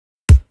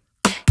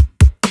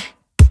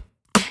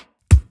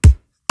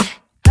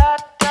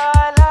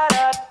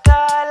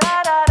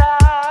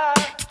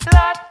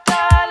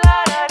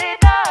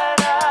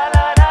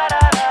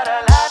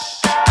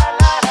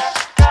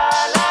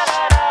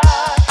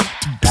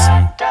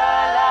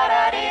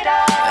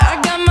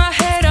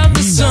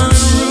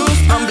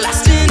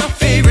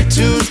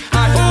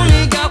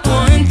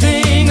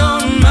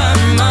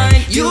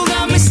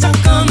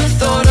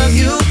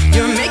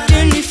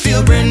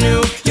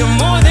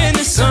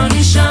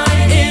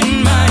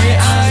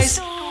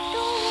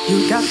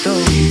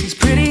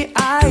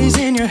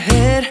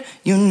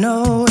you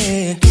know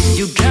it.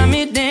 You got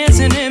me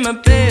dancing in my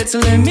bed, so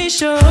let me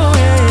show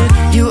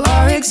it. You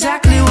are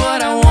exactly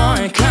what I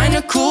want,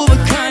 kinda cool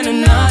but kinda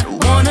not.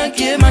 Wanna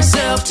give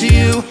myself to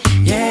you,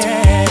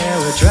 yeah.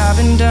 We're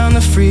driving down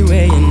the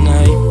freeway at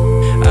night.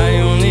 I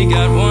only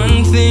got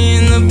one thing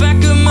in the back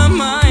of my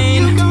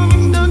mind,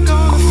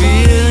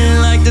 feeling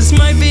like this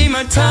might be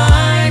my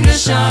time to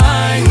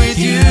shine. With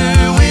you,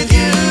 with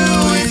you,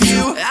 with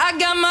you. I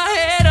got my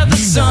head up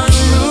the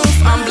sunroof,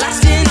 I'm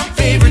blasting our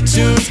favorite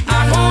tunes.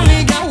 I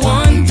only got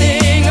one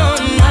thing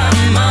on my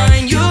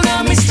mind. You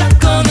got me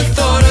stuck on the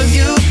thought of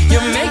you.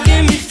 You're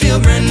making me feel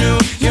brand new.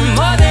 You're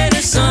more than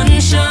a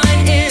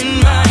sunshine in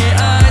my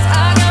eyes.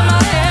 I got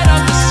my head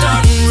up the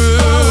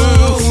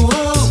sunroof.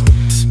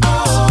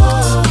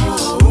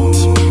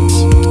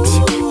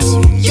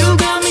 You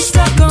got me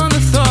stuck on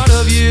the thought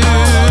of you,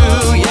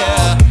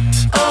 yeah.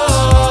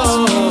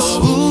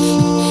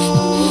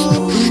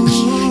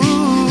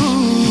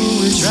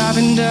 We're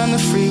driving down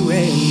the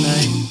freeway at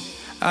night.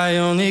 I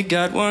only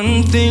got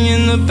one thing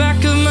in the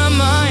back of my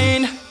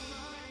mind,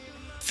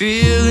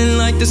 feeling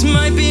like this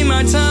might be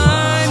my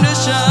time to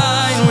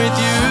shine. With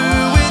you,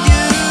 with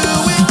you,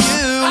 with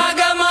you. I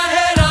got my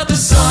head out the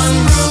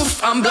sunroof,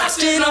 I'm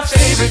blasting our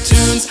favorite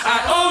tunes. I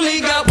only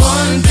got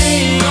one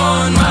thing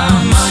on my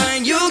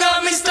mind. You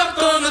got me stuck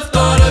on the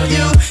thought of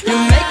you.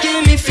 You're making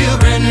me feel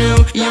brand new.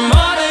 You're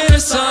more than a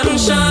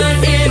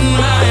sunshine in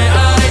my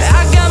eyes.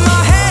 I got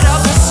my head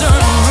out the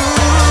sunroof.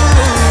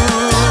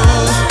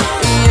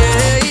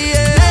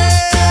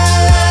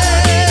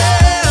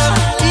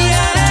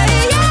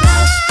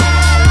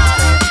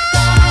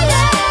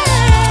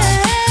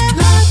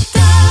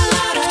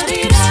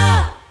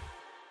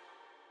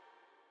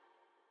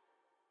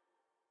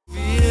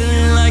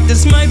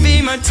 This might be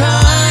my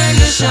time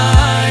to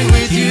shine.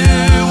 With you,